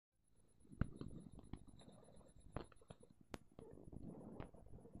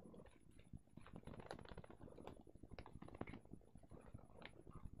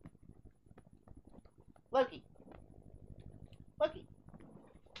Loki. Loki.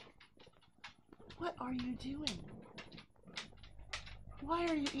 What are you doing? Why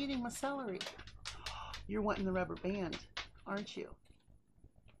are you eating my celery? You're wanting the rubber band, aren't you?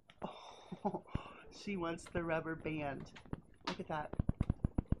 Oh, she wants the rubber band. Look at that.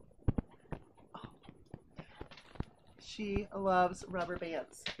 Oh, she loves rubber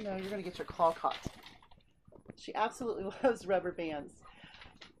bands. No, you're going to get your claw caught. She absolutely loves rubber bands.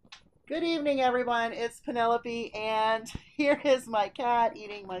 Good evening, everyone. It's Penelope, and here is my cat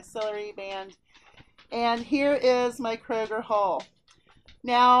eating my celery band. And here is my Kroger haul.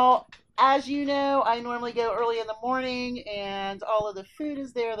 Now, as you know, I normally go early in the morning, and all of the food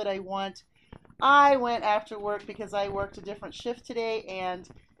is there that I want. I went after work because I worked a different shift today, and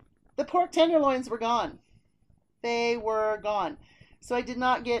the pork tenderloins were gone. They were gone. So I did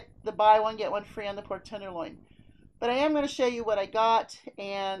not get the buy one, get one free on the pork tenderloin. But I am going to show you what I got,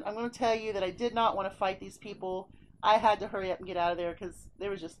 and I'm going to tell you that I did not want to fight these people. I had to hurry up and get out of there because there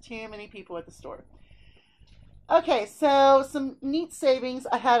was just too many people at the store. Okay, so some neat savings.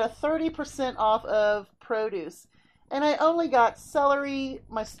 I had a 30% off of produce, and I only got celery,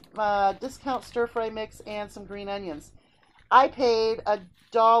 my discount stir-fry mix, and some green onions. I paid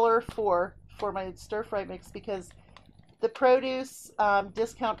 $1 for my stir-fry mix because the produce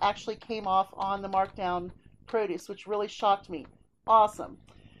discount actually came off on the markdown produce, which really shocked me. Awesome.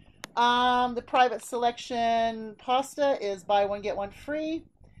 The private selection pasta is buy one, get one free,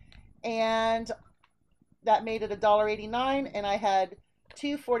 and that made it $1.89, and I had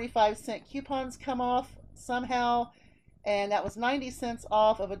two 45-cent coupons come off somehow, and that was 90 cents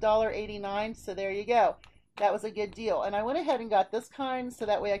off of $1.89, so there you go. That was a good deal. And I went ahead and got this kind so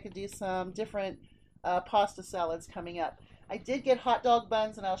that way I could do some different pasta salads coming up. I did get hot dog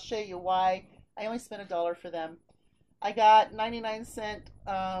buns, and I'll show you why. I only spent $1 for them. I got 99-cent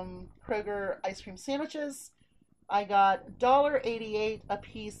Kroger ice cream sandwiches. I got $1.88 a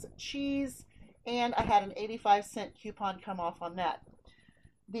piece cheese, and I had an 85-cent coupon come off on that.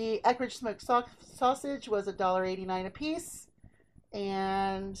 The Eckrich smoked sausage was $1.89 a piece,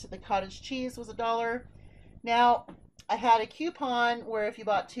 and the cottage cheese was $1. Now, I had a coupon where if you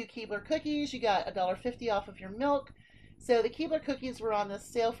bought 2 Keebler cookies, you got $1.50 off of your milk. So the Keebler cookies were on this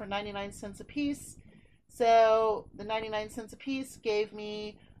sale for 99 cents a piece. So the 99 cents a piece gave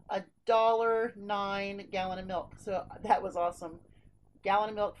me $1.09 gallon of milk. So that was awesome. Gallon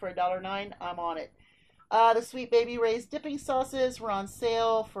of milk for $1.09, I'm on it. The Sweet Baby Ray's dipping sauces were on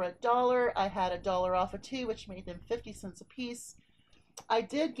sale for $1. I had $1 off of 2, which made them 50 cents a piece. I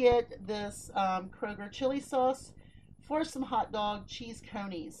did get this Kroger chili sauce for some hot dog cheese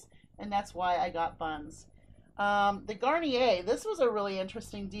conies, and that's why I got buns. The Garnier, this was a really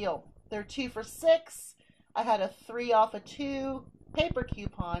interesting deal. They're 2 for $6. I had a 3 off of 2 paper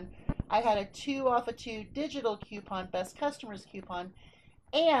coupon. I had a 2 off of 2 digital coupon, best customers coupon,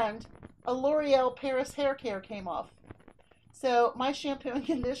 and a L'Oreal Paris hair care came off. So my shampoo and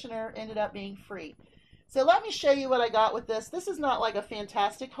conditioner ended up being free. So let me show you what I got with this. This is not like a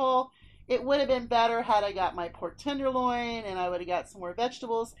fantastic haul. It would have been better had I got my pork tenderloin and I would have got some more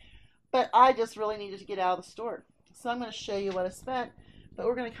vegetables, but I just really needed to get out of the store. So I'm going to show you what I spent, but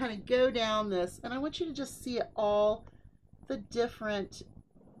we're going to kind of go down this, and I want you to just see all the different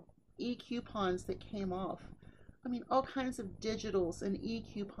e-coupons that came off. I mean, all kinds of digitals and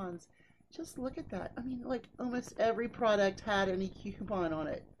e-coupons. Just look at that. I mean, like almost every product had an e-coupon on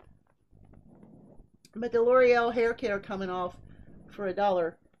it. But the L'Oreal hair care coming off for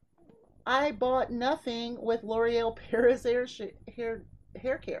 $1. I bought nothing with L'Oreal Paris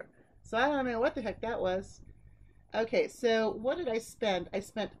hair care. So I don't know what the heck that was. Okay, so what did I spend? I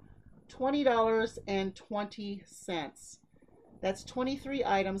spent $20.20. That's 23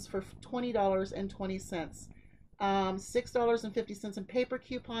 items for $20.20. $6.50 in paper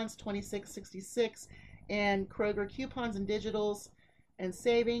coupons, $26.66 in Kroger coupons and digitals and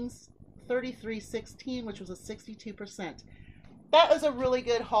savings, $33.16, which was a 62%. That was a really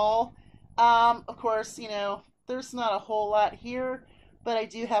good haul. Of course, you know, there's not a whole lot here, but I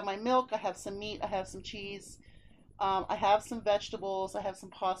do have my milk, I have some meat, I have some cheese, I have some vegetables, I have some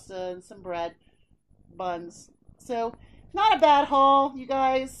pasta and some bread, buns. So, not a bad haul, you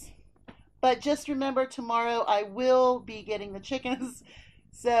guys. But just remember, tomorrow I will be getting the chickens.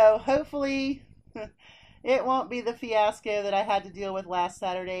 So hopefully it won't be the fiasco that I had to deal with last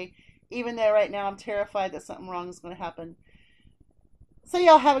Saturday. Even though right now I'm terrified that something wrong is going to happen. So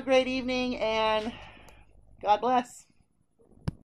y'all have a great evening, and God bless.